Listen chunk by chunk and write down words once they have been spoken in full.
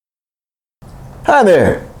Hi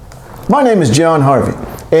there. My name is John Harvey,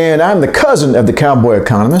 and I'm the cousin of the cowboy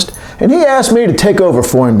economist, and he asked me to take over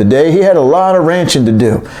for him today. He had a lot of ranching to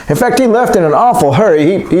do. In fact, he left in an awful hurry.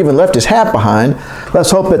 He even left his hat behind. Let's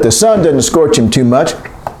hope that the sun doesn't scorch him too much.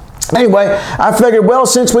 Anyway, I figured, well,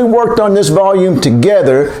 since we worked on this volume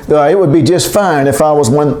together, it would be just fine if I was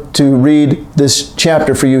one to read this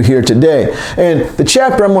chapter for you here today. And the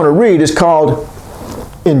chapter I'm going to read is called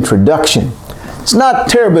Introduction. It's not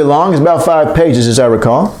terribly long. It's about 5 pages, as I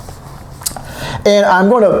recall. And I'm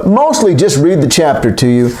going to mostly just read the chapter to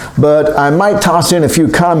you, but I might toss in a few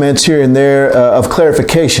comments here and there of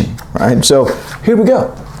clarification. Right? So here we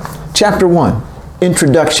go. Chapter 1,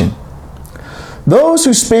 Introduction. Those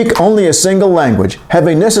who speak only a single language have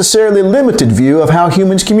a necessarily limited view of how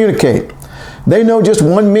humans communicate. They know just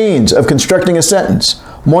one means of constructing a sentence,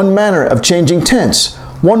 one manner of changing tense,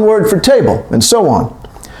 one word for table, and so on.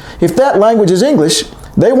 If that language is English,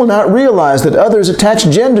 they will not realize that others attach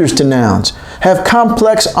genders to nouns, have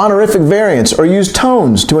complex honorific variants, or use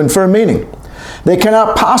tones to infer meaning. They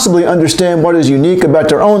cannot possibly understand what is unique about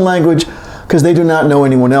their own language because they do not know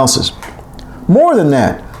anyone else's. More than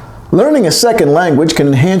that, learning a second language can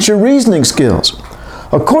enhance your reasoning skills.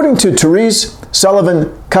 According to Therese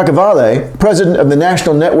Sullivan-Caccavale, president of the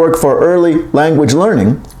National Network for Early Language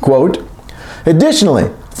Learning, quote,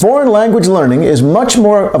 additionally, foreign language learning is much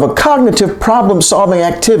more of a cognitive problem-solving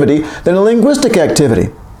activity than a linguistic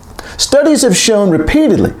activity. Studies have shown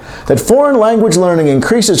repeatedly that foreign language learning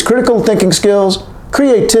increases critical thinking skills,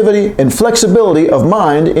 creativity, and flexibility of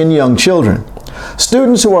mind in young children.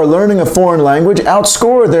 Students who are learning a foreign language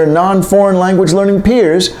outscore their non-foreign language learning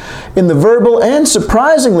peers in the verbal and,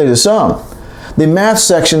 surprisingly to some, the math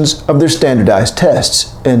sections of their standardized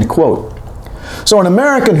tests, end quote. So an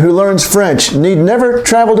American who learns French need never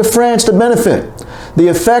travel to France to benefit. The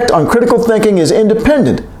effect on critical thinking is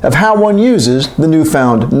independent of how one uses the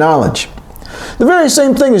newfound knowledge. The very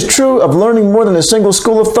same thing is true of learning more than a single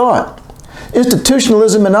school of thought.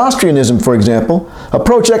 Institutionalism and Austrianism, for example,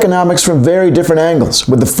 approach economics from very different angles,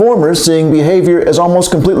 with the former seeing behavior as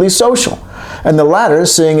almost completely social, and the latter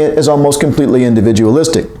seeing it as almost completely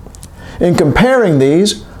individualistic. In comparing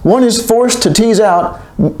these, one is forced to tease out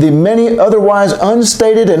the many otherwise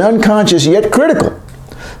unstated and unconscious yet critical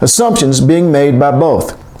assumptions being made by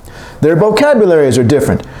both. Their vocabularies are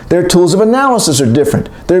different, their tools of analysis are different,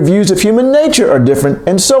 their views of human nature are different,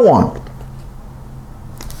 and so on.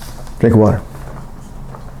 Drink water.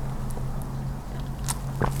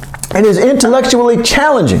 It is intellectually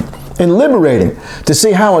challenging and liberating to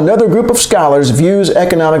see how another group of scholars views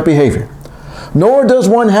economic behavior. Nor does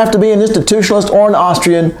one have to be an institutionalist or an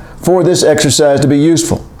Austrian for this exercise to be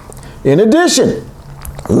useful. In addition,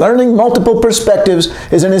 learning multiple perspectives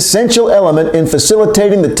is an essential element in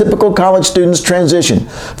facilitating the typical college student's transition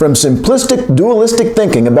from simplistic dualistic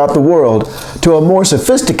thinking about the world to a more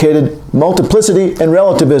sophisticated multiplicity and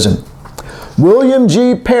relativism. William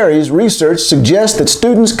G. Perry's research suggests that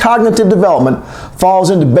students' cognitive development falls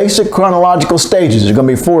into basic chronological stages. There's going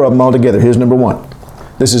to be 4 of them altogether. Here's number 1.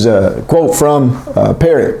 This is a quote from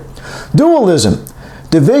Perry. Dualism,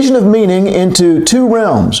 division of meaning into 2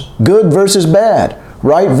 realms, good versus bad,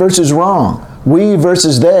 right versus wrong, we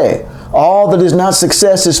versus they, all that is not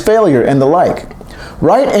success is failure, and the like.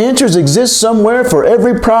 Right answers exist somewhere for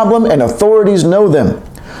every problem, and authorities know them.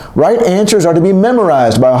 Right answers are to be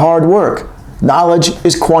memorized by hard work. Knowledge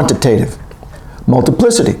is quantitative.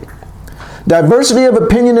 Multiplicity. Diversity of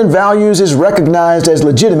opinion and values is recognized as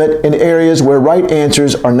legitimate in areas where right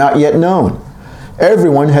answers are not yet known.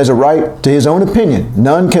 Everyone has a right to his own opinion.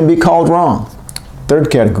 None can be called wrong. 3rd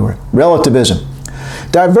category, relativism.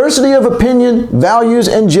 Diversity of opinion, values,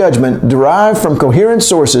 and judgment derive from coherent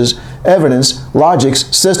sources, evidence,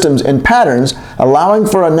 logics, systems, and patterns, allowing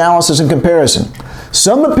for analysis and comparison.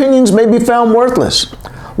 Some opinions may be found worthless,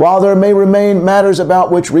 while there may remain matters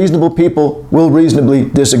about which reasonable people will reasonably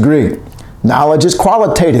disagree. Knowledge is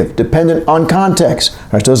qualitative, dependent on context. All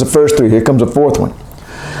right, so those are the first 3. Here comes a 4th one.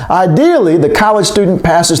 Ideally, the college student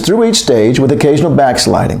passes through each stage with occasional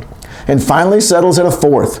backsliding, and finally settles at a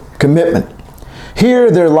 4th, commitment. Here,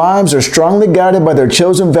 their lives are strongly guided by their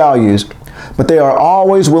chosen values, but they are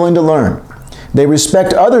always willing to learn. They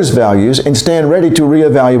respect others' values and stand ready to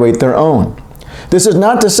reevaluate their own. This is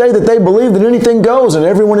not to say that they believe that anything goes and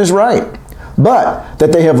everyone is right, but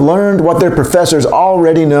that they have learned what their professors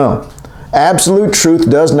already know. Absolute truth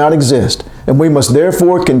does not exist, and we must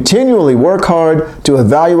therefore continually work hard to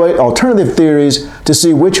evaluate alternative theories to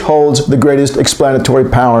see which holds the greatest explanatory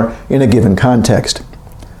power in a given context.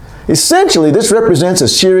 Essentially, this represents a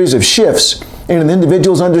series of shifts in an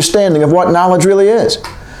individual's understanding of what knowledge really is.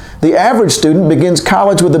 The average student begins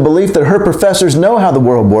college with the belief that her professors know how the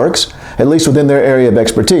world works, at least within their area of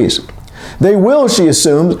expertise. They will, she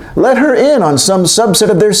assumes, let her in on some subset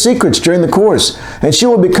of their secrets during the course, and she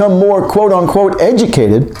will become more quote-unquote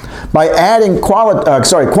educated by adding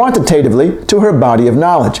quantitatively to her body of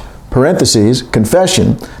knowledge. Parentheses,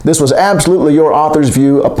 confession, this was absolutely your author's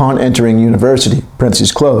view upon entering university,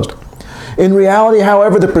 parentheses closed. In reality,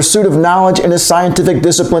 however, the pursuit of knowledge in a scientific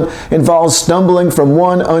discipline involves stumbling from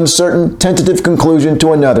one uncertain, tentative conclusion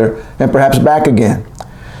to another, and perhaps back again.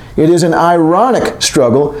 It is an ironic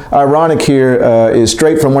struggle. Ironic here is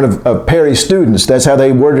straight from one of Perry's students. That's how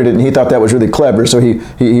they worded it, and he thought that was really clever, so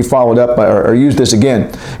he followed up or used this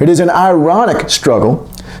again. It is an ironic struggle,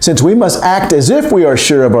 since we must act as if we are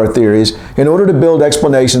sure of our theories in order to build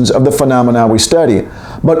explanations of the phenomena we study,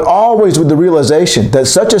 but always with the realization that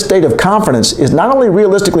such a state of confidence is not only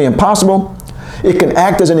realistically impossible, it can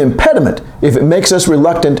act as an impediment if it makes us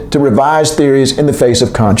reluctant to revise theories in the face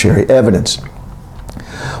of contrary evidence.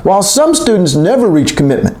 While some students never reach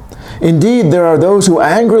commitment, indeed there are those who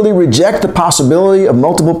angrily reject the possibility of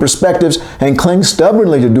multiple perspectives and cling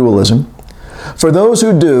stubbornly to dualism. For those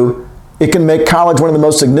who do, it can make college one of the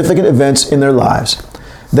most significant events in their lives.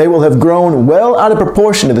 They will have grown well out of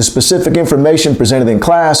proportion to the specific information presented in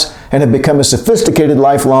class and have become a sophisticated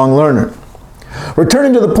lifelong learner.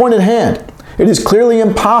 Returning to the point at hand, it is clearly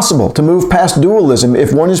impossible to move past dualism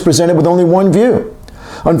if one is presented with only one view.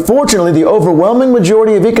 Unfortunately, the overwhelming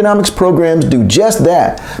majority of economics programs do just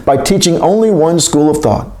that by teaching only one school of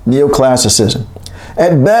thought, neoclassicism.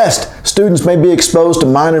 At best, students may be exposed to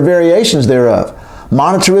minor variations thereof.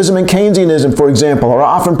 Monetarism and Keynesianism, for example, are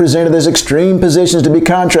often presented as extreme positions to be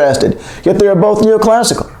contrasted, yet they are both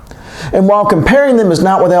neoclassical. And while comparing them is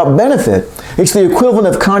not without benefit, it's the equivalent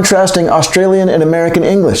of contrasting Australian and American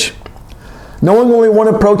English. Knowing only one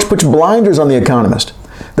approach puts blinders on the economist.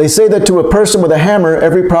 They say that to a person with a hammer,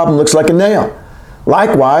 every problem looks like a nail.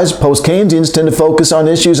 Likewise, post-Keynesians tend to focus on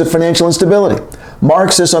issues of financial instability,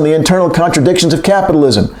 Marxists on the internal contradictions of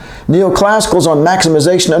capitalism, neoclassicals on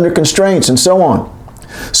maximization under constraints, and so on.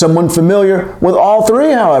 Someone familiar with all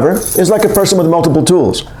three, however, is like a person with multiple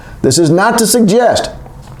tools. This is not to suggest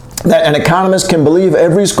that an economist can believe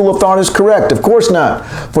every school of thought is correct. Of course not,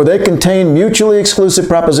 for they contain mutually exclusive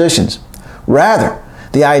propositions. Rather,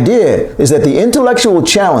 the idea is that the intellectual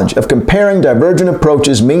challenge of comparing divergent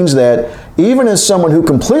approaches means that, even as someone who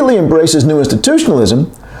completely embraces new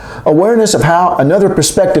institutionalism, awareness of how another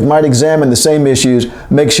perspective might examine the same issues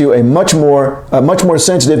makes you much more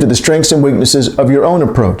sensitive to the strengths and weaknesses of your own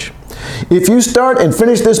approach. If you start and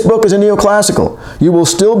finish this book as a neoclassical, you will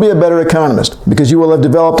still be a better economist because you will have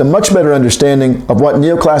developed a much better understanding of what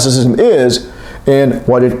neoclassicism is and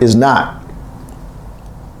what it is not.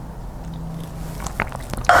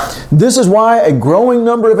 This is why a growing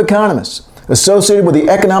number of economists associated with the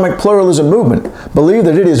economic pluralism movement believe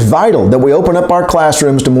that it is vital that we open up our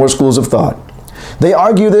classrooms to more schools of thought. They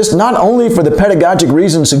argue this not only for the pedagogic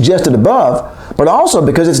reasons suggested above, but also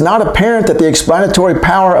because it's not apparent that the explanatory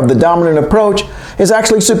power of the dominant approach is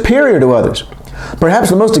actually superior to others. Perhaps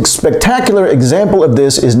the most spectacular example of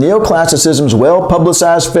this is neoclassicism's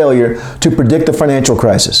well-publicized failure to predict the financial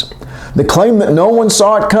crisis. The claim that no one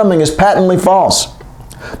saw it coming is patently false.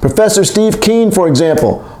 Professor Steve Keen, for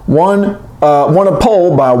example, won a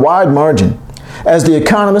poll by a wide margin as the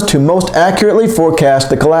economist who most accurately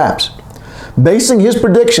forecast the collapse. Basing his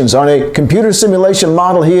predictions on a computer simulation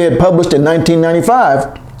model he had published in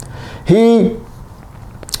 1995, he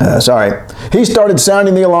started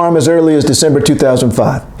sounding the alarm as early as December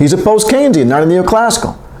 2005. He's a post-Keynesian, not a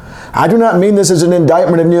neoclassical. I do not mean this as an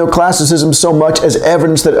indictment of neoclassicism so much as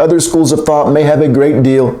evidence that other schools of thought may have a great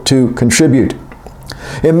deal to contribute.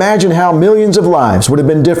 Imagine how millions of lives would have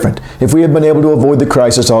been different if we had been able to avoid the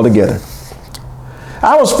crisis altogether.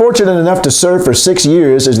 I was fortunate enough to serve for 6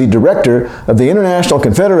 years as the director of the International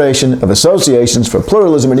Confederation of Associations for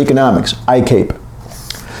Pluralism in Economics, ICAPE,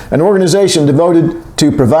 an organization devoted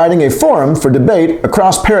to providing a forum for debate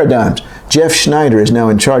across paradigms. Jeff Schneider is now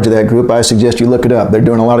in charge of that group. I suggest you look it up. They're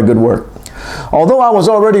doing a lot of good work. Although I was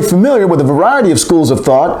already familiar with a variety of schools of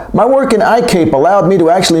thought, my work in ICAPE allowed me to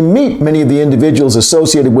actually meet many of the individuals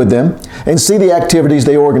associated with them and see the activities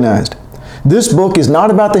they organized. This book is not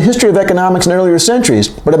about the history of economics in earlier centuries,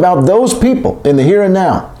 but about those people in the here and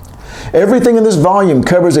now. Everything in this volume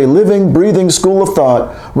covers a living, breathing school of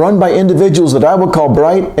thought run by individuals that I would call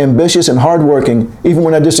bright, ambitious, and hardworking, even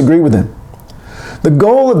when I disagree with them. The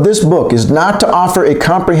goal of this book is not to offer a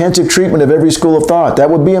comprehensive treatment of every school of thought.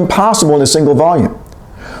 That would be impossible in a single volume.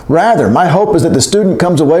 Rather, my hope is that the student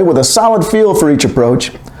comes away with a solid feel for each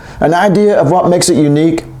approach, an idea of what makes it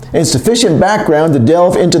unique, and sufficient background to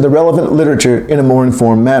delve into the relevant literature in a more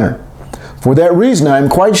informed manner. For that reason, I am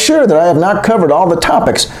quite sure that I have not covered all the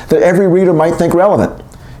topics that every reader might think relevant.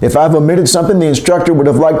 If I've omitted something the instructor would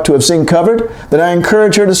have liked to have seen covered, then I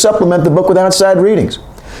encourage her to supplement the book with outside readings.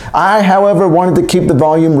 I, however, wanted to keep the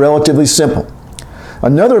volume relatively simple.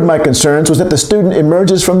 Another of my concerns was that the student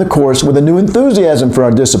emerges from the course with a new enthusiasm for our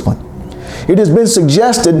discipline. It has been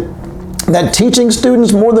suggested that teaching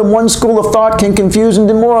students more than one school of thought can confuse and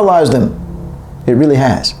demoralize them. It really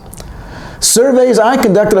has. Surveys I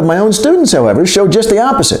conducted of my own students, however, show just the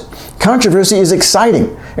opposite. Controversy is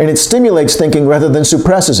exciting, and it stimulates thinking rather than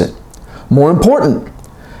suppresses it. More important,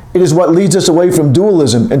 it is what leads us away from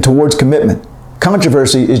dualism and towards commitment.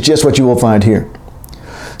 Controversy is just what you will find here.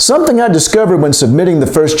 Something I discovered when submitting the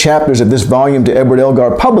first chapters of this volume to Edward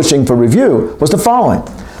Elgar Publishing for review was the following.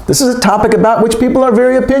 This is a topic about which people are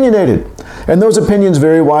very opinionated, and those opinions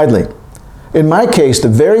vary widely. In my case, the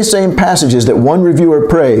very same passages that one reviewer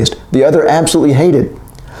praised, the other absolutely hated.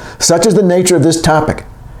 Such is the nature of this topic.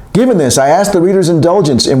 Given this, I asked the reader's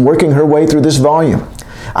indulgence in working her way through this volume.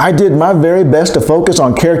 I did my very best to focus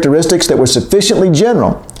on characteristics that were sufficiently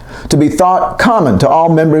general to be thought common to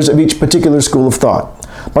all members of each particular school of thought.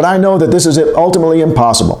 But I know that this is ultimately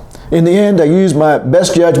impossible. In the end, I used my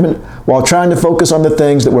best judgment while trying to focus on the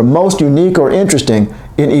things that were most unique or interesting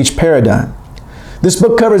in each paradigm. This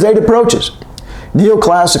book covers 8 approaches: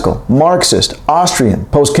 neoclassical, Marxist, Austrian,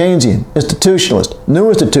 post-Keynesian, institutionalist, new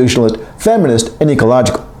institutionalist, feminist, and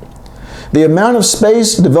ecological. The amount of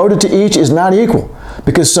space devoted to each is not equal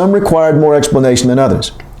because some required more explanation than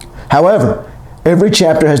others. However, every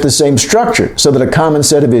chapter has the same structure so that a common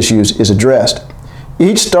set of issues is addressed.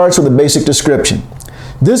 Each starts with a basic description.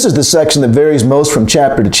 This is the section that varies most from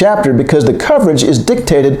chapter to chapter because the coverage is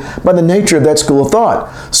dictated by the nature of that school of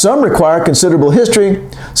thought. Some require considerable history,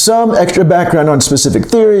 some extra background on specific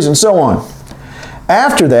theories, and so on.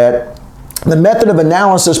 After that, the method of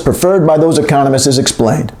analysis preferred by those economists is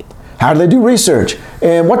explained. How do they do research?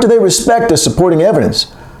 And what do they respect as supporting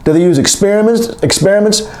evidence? Do they use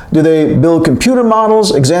experiments? Do they build computer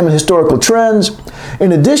models, examine historical trends?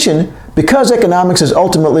 In addition, because economics is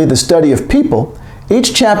ultimately the study of people,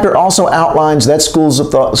 each chapter also outlines that school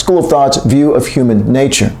of thought's view of human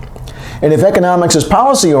nature. And if economics is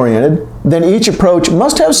policy-oriented, then each approach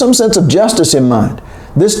must have some sense of justice in mind.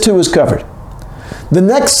 This too is covered. The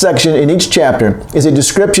next section in each chapter is a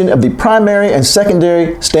description of the primary and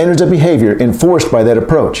secondary standards of behavior enforced by that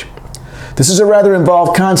approach. This is a rather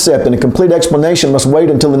involved concept, and a complete explanation must wait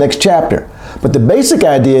until the next chapter. But the basic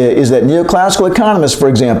idea is that neoclassical economists, for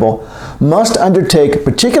example, must undertake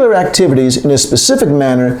particular activities in a specific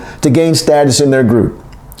manner to gain status in their group.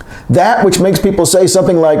 That which makes people say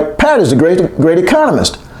something like, Pat is a great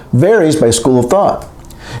economist, varies by school of thought.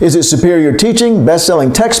 Is it superior teaching,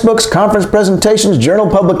 best-selling textbooks, conference presentations, journal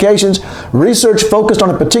publications, research focused on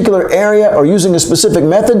a particular area or using a specific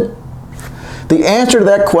method? The answer to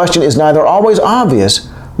that question is neither always obvious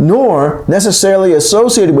nor necessarily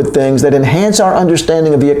associated with things that enhance our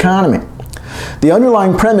understanding of the economy. The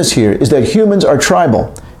underlying premise here is that humans are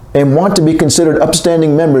tribal and want to be considered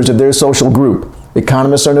upstanding members of their social group.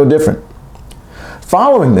 Economists are no different.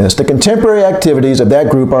 Following this, the contemporary activities of that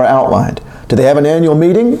group are outlined. Do they have an annual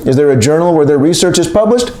meeting? Is there a journal where their research is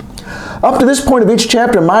published? Up to this point of each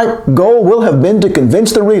chapter, my goal will have been to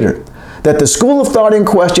convince the reader that the school of thought in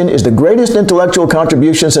question is the greatest intellectual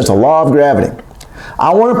contribution since the law of gravity.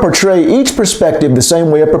 I want to portray each perspective the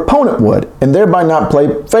same way a proponent would, and thereby not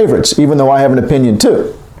play favorites, even though I have an opinion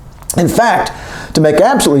too. In fact, to make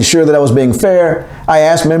absolutely sure that I was being fair, I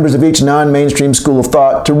asked members of each non-mainstream school of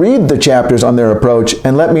thought to read the chapters on their approach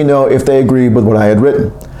and let me know if they agreed with what I had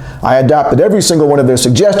written. I adopted every single one of their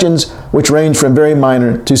suggestions, which ranged from very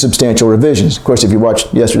minor to substantial revisions. Of course, if you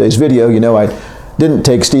watched yesterday's video, you know I didn't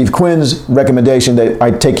take Steve Quinn's recommendation that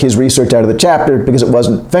I take his research out of the chapter because it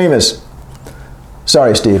wasn't famous.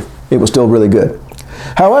 Sorry, Steve. It was still really good.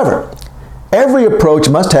 However, every approach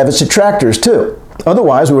must have its detractors too.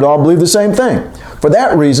 Otherwise, we would all believe the same thing. For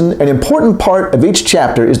that reason, an important part of each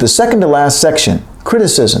chapter is the second to last section,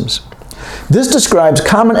 criticisms. This describes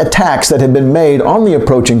common attacks that have been made on the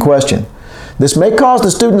approach in question. This may cause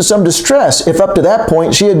the student some distress if up to that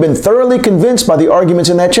point she had been thoroughly convinced by the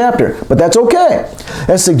arguments in that chapter, but that's okay.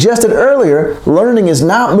 As suggested earlier, learning is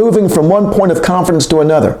not moving from one point of confidence to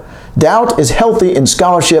another. Doubt is healthy in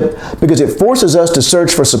scholarship because it forces us to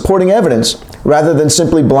search for supporting evidence rather than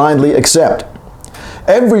simply blindly accept.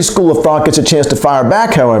 Every school of thought gets a chance to fire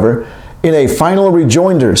back, however, in a final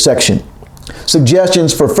rejoinder section.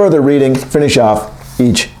 Suggestions for further reading finish off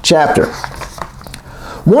each chapter.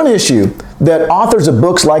 One issue that authors of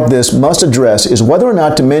books like this must address is whether or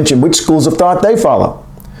not to mention which schools of thought they follow.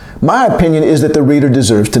 My opinion is that the reader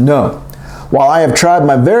deserves to know. While I have tried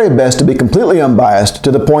my very best to be completely unbiased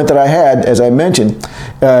to the point that I had, as I mentioned,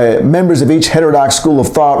 members of each heterodox school of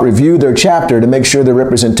thought review their chapter to make sure their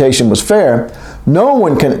representation was fair, no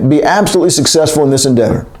one can be absolutely successful in this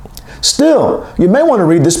endeavor. Still, you may want to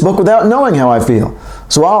read this book without knowing how I feel.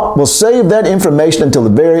 So we'll save that information until the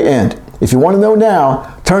very end. If you want to know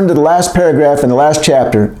now, turn to the last paragraph in the last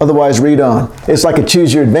chapter, otherwise read on. It's like a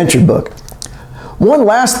choose-your-adventure book. One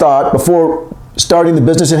last thought before starting the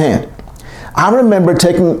business at hand. I remember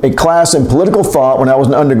taking a class in political thought when I was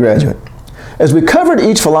an undergraduate. As we covered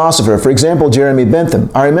each philosopher, for example, Jeremy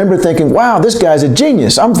Bentham, I remember thinking, wow, this guy's a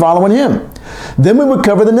genius. I'm following him. Then we would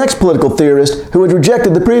cover the next political theorist who had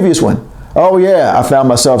rejected the previous one. Oh yeah, I found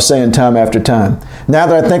myself saying time after time. Now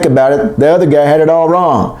that I think about it, the other guy had it all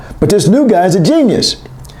wrong. But this new guy's a genius.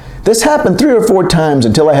 This happened 3 or 4 times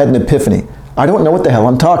until I had an epiphany. I don't know what the hell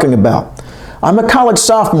I'm talking about. I'm a college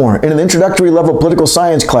sophomore in an introductory level political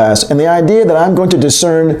science class, and the idea that I'm going to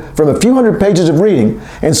discern from a few hundred pages of reading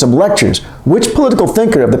and some lectures which political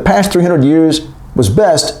thinker of the past 300 years was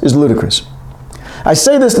best is ludicrous. I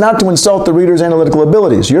say this not to insult the reader's analytical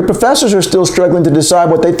abilities. Your professors are still struggling to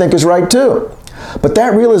decide what they think is right too. But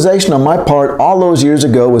that realization on my part all those years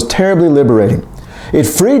ago was terribly liberating. It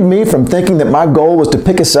freed me from thinking that my goal was to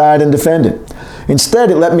pick a side and defend it.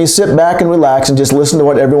 Instead, it let me sit back and relax and just listen to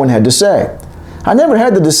what everyone had to say. I never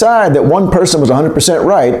had to decide that one person was 100%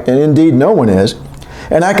 right, and indeed no one is,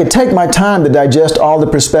 and I could take my time to digest all the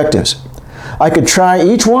perspectives. I could try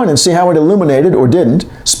each one and see how it illuminated, or didn't,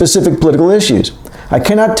 specific political issues. I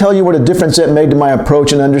cannot tell you what a difference that made to my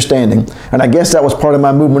approach and understanding, and I guess that was part of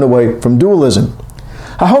my movement away from dualism.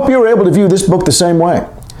 I hope you were able to view this book the same way.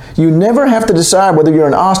 You never have to decide whether you're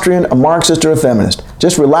an Austrian, a Marxist, or a feminist.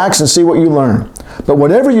 Just relax and see what you learn. But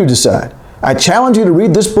whatever you decide, I challenge you to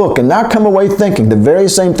read this book and not come away thinking the very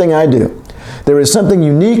same thing I do. There is something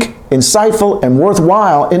unique, insightful, and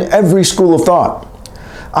worthwhile in every school of thought.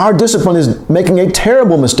 Our discipline is making a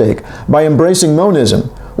terrible mistake by embracing monism,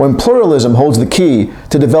 when pluralism holds the key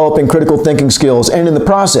to developing critical thinking skills and, in the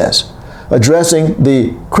process, addressing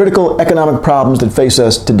the critical economic problems that face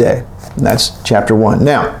us today. And that's chapter 1.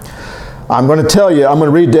 Now, I'm going to tell you, I'm going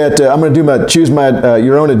to read that, I'm going to do my choose my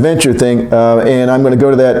your own adventure thing, and I'm going to go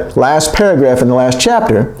to that last paragraph in the last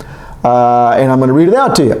chapter, and I'm going to read it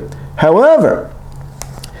out to you. However,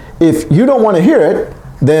 if you don't want to hear it,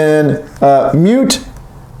 then mute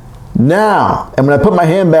now. And when I put my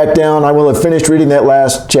hand back down, I will have finished reading that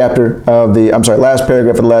last chapter of the, last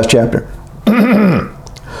paragraph of the last chapter.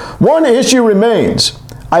 One issue remains.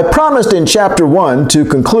 I promised in chapter 1 to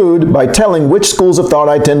conclude by telling which schools of thought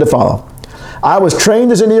I tend to follow. I was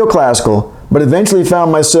trained as a neoclassical, but eventually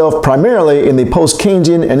found myself primarily in the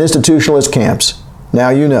post-Keynesian and institutionalist camps.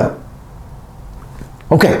 Now you know.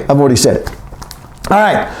 Okay, I've already said it. All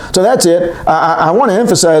right, so that's it. I want to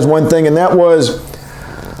emphasize one thing, and that was,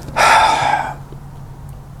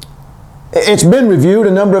 it's been reviewed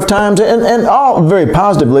a number of times, and all very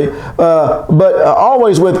positively, but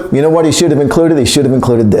always with, you know what he should have included? He should have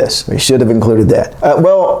included this. He should have included that.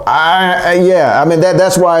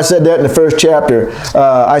 That's why I said that in the first chapter.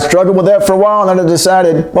 I struggled with that for a while, and then I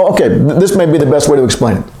decided, well, okay, this may be the best way to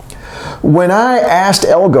explain it. When I asked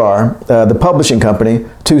Elgar, the publishing company,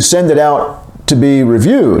 to send it out to be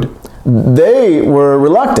reviewed, they were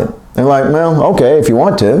reluctant. And like, well, okay, if you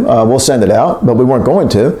want to, we'll send it out, but we weren't going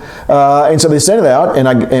to. And so they sent it out,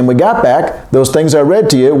 and we got back those things I read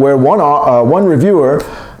to you, where one reviewer,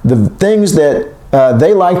 the things that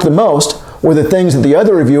they liked the most were the things that the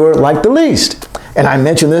other reviewer liked the least. And I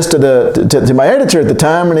mentioned this to my editor at the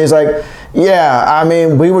time, and he's like, yeah, I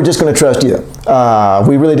mean, we were just going to trust you.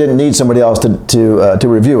 We really didn't need somebody else to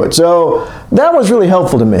review it. So that was really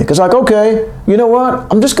helpful to me, because like, okay, you know what?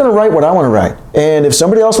 I'm just going to write what I want to write. And if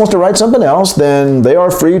somebody else wants to write something else, then they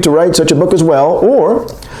are free to write such a book as well. Or,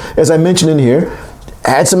 as I mentioned in here,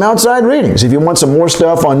 add some outside readings. If you want some more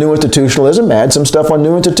stuff on new institutionalism, add some stuff on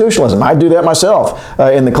new institutionalism. I do that myself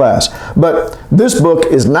in the class. But this book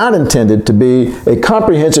is not intended to be a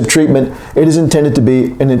comprehensive treatment. It is intended to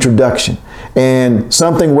be an introduction, and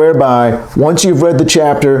something whereby once you've read the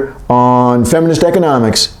chapter on feminist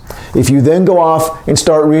economics, if you then go off and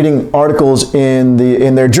start reading articles in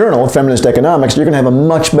their journal, Feminist Economics, you're going to have a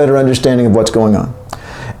much better understanding of what's going on.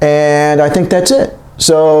 And I think that's it.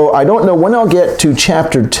 So I don't know when I'll get to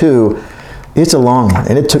chapter 2. It's a long one,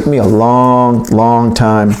 and it took me a long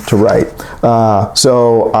time to write.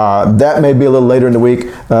 So that may be a little later in the week,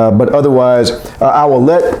 but otherwise, I will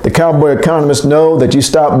let the Cowboy Economist know that you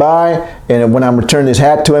stopped by, and when I'm returning his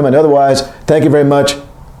hat to him, and otherwise, thank you very much,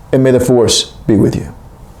 and may the force be with you.